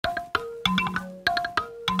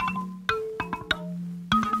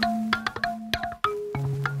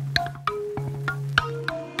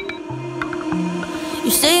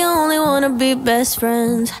say you only wanna be best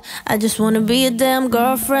friends. I just wanna be a damn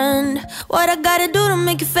girlfriend. What I gotta do to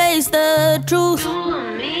make you face the truth?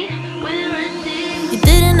 You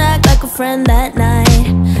didn't act like a friend that night.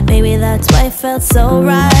 Maybe that's why it felt so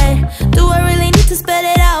right. Do I really need to spell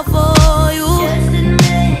it out for you?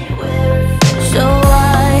 So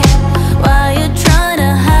why you trying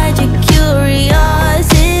to hide your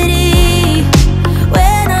curiosity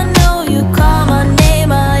when I know you call my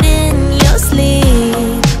name out in your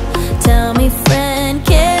sleep? Tell me, friend,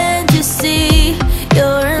 can't you see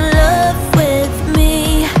you're in love with me?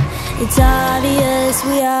 It's obvious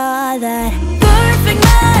we are that perfect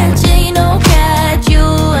match. Ain't no catch. You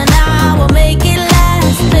and I will make it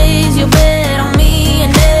last. Place your bet on me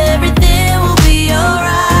and everything will be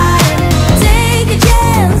alright. Take a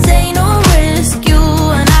chance, ain't no risk. You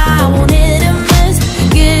and I won't hit and miss.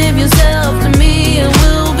 Give yourself to me and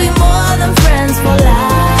we'll be more than friends for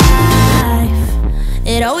life.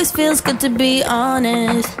 It always feels good to be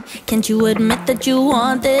honest. Can't you admit that you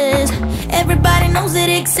want this? Everybody knows it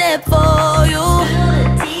except for you.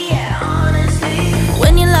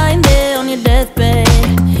 When you're lying there on your deathbed,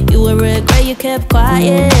 you will regret you kept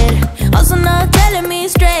quiet. Also not telling me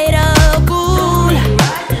straight up, cool.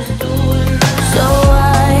 So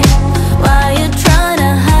why you trying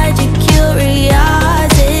to hide your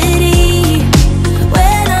curiosity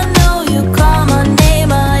when I know you call my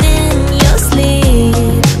name out in your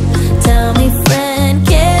sleep? Tell me, friend,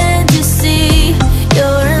 can't you see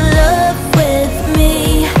you're in love with me?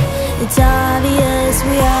 It's obvious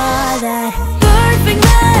we are that perfect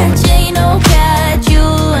match. Ain't no catch. You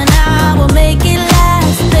and I will make it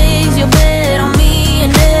last. Place your bet on me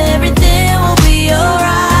and everything will be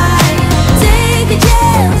alright. Take a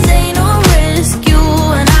chance, ain't no risk. You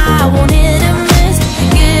and I won't hit and miss.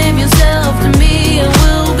 Give yourself to me and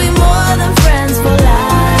we'll be more than friends for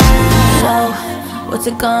life. So, what's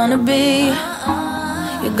it gonna be?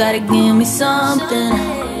 You gotta give me something.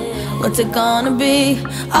 What's it gonna be?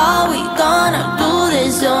 Are we gonna do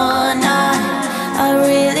this or not? I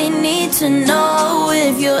really need to know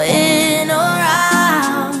if you're in or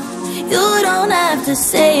out. You don't have to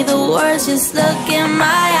say the words, just look in my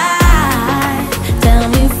eyes.